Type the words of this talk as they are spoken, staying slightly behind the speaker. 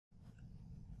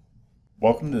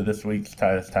Welcome to this week's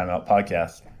Titus Timeout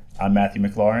podcast. I'm Matthew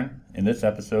McLaurin. In this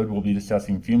episode, we'll be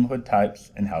discussing fume hood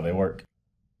types and how they work.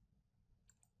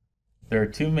 There are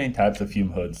two main types of fume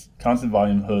hoods: constant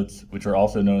volume hoods, which are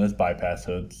also known as bypass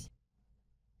hoods.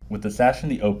 With the sash in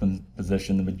the open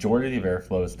position, the majority of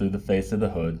airflow is through the face of the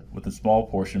hood, with a small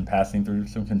portion passing through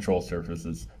some control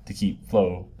surfaces to keep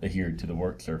flow adhered to the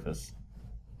work surface.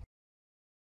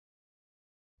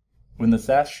 When the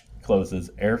sash closes,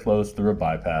 air flows through a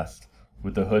bypass,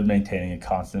 with the hood maintaining a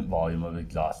constant volume of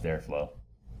exhaust airflow.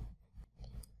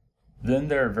 Then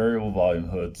there are variable volume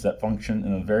hoods that function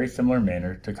in a very similar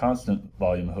manner to constant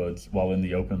volume hoods while in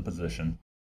the open position.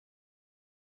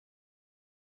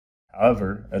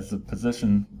 However, as the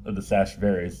position of the sash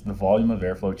varies, the volume of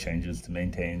airflow changes to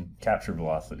maintain capture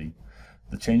velocity.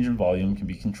 The change in volume can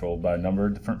be controlled by a number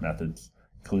of different methods,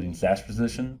 including sash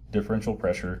position, differential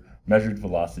pressure, measured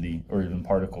velocity, or even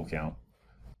particle count.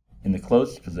 In the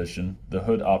closed position, the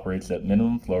hood operates at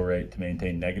minimum flow rate to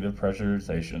maintain negative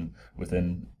pressurization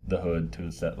within the hood to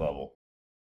a set level.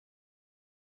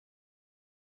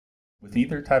 With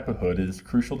either type of hood, it is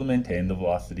crucial to maintain the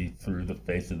velocity through the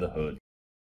face of the hood.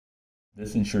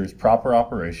 This ensures proper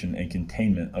operation and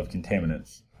containment of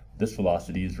contaminants. This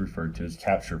velocity is referred to as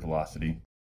capture velocity.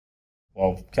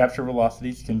 While capture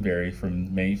velocities can vary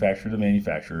from manufacturer to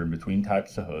manufacturer and between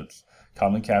types of hoods,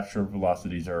 common capture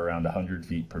velocities are around 100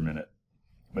 feet per minute,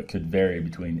 but could vary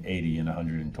between 80 and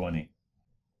 120.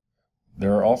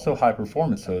 There are also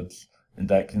high-performance hoods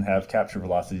that can have capture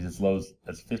velocities as low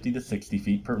as 50 to 60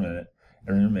 feet per minute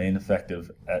and remain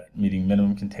effective at meeting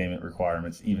minimum containment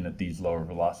requirements even at these lower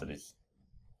velocities.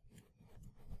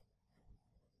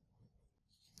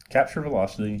 Capture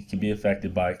velocity can be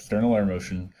affected by external air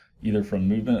motion, either from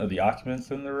movement of the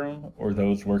occupants in the room or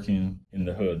those working in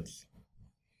the hoods.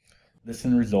 This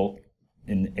can result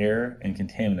in air and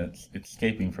contaminants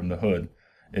escaping from the hood.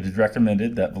 It is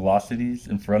recommended that velocities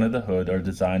in front of the hood are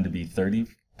designed to be 30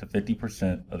 to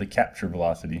 50% of the capture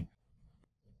velocity.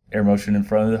 Air motion in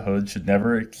front of the hood should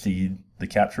never exceed the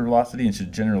capture velocity and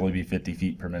should generally be 50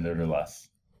 feet per minute or less.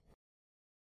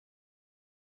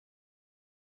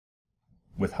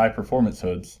 With high-performance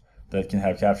hoods that can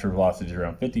have capture velocities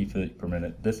around 50 feet per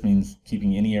minute, this means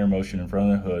keeping any air motion in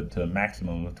front of the hood to a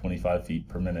maximum of 25 feet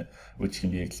per minute, which can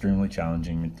be extremely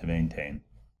challenging to maintain.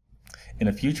 In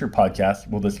a future podcast,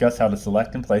 we'll discuss how to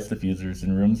select and place diffusers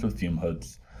in rooms with fume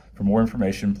hoods. For more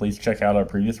information, please check out our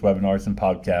previous webinars and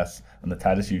podcasts on the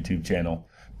Titus YouTube channel.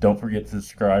 Don't forget to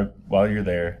subscribe while you're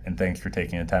there, and thanks for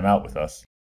taking a time out with us.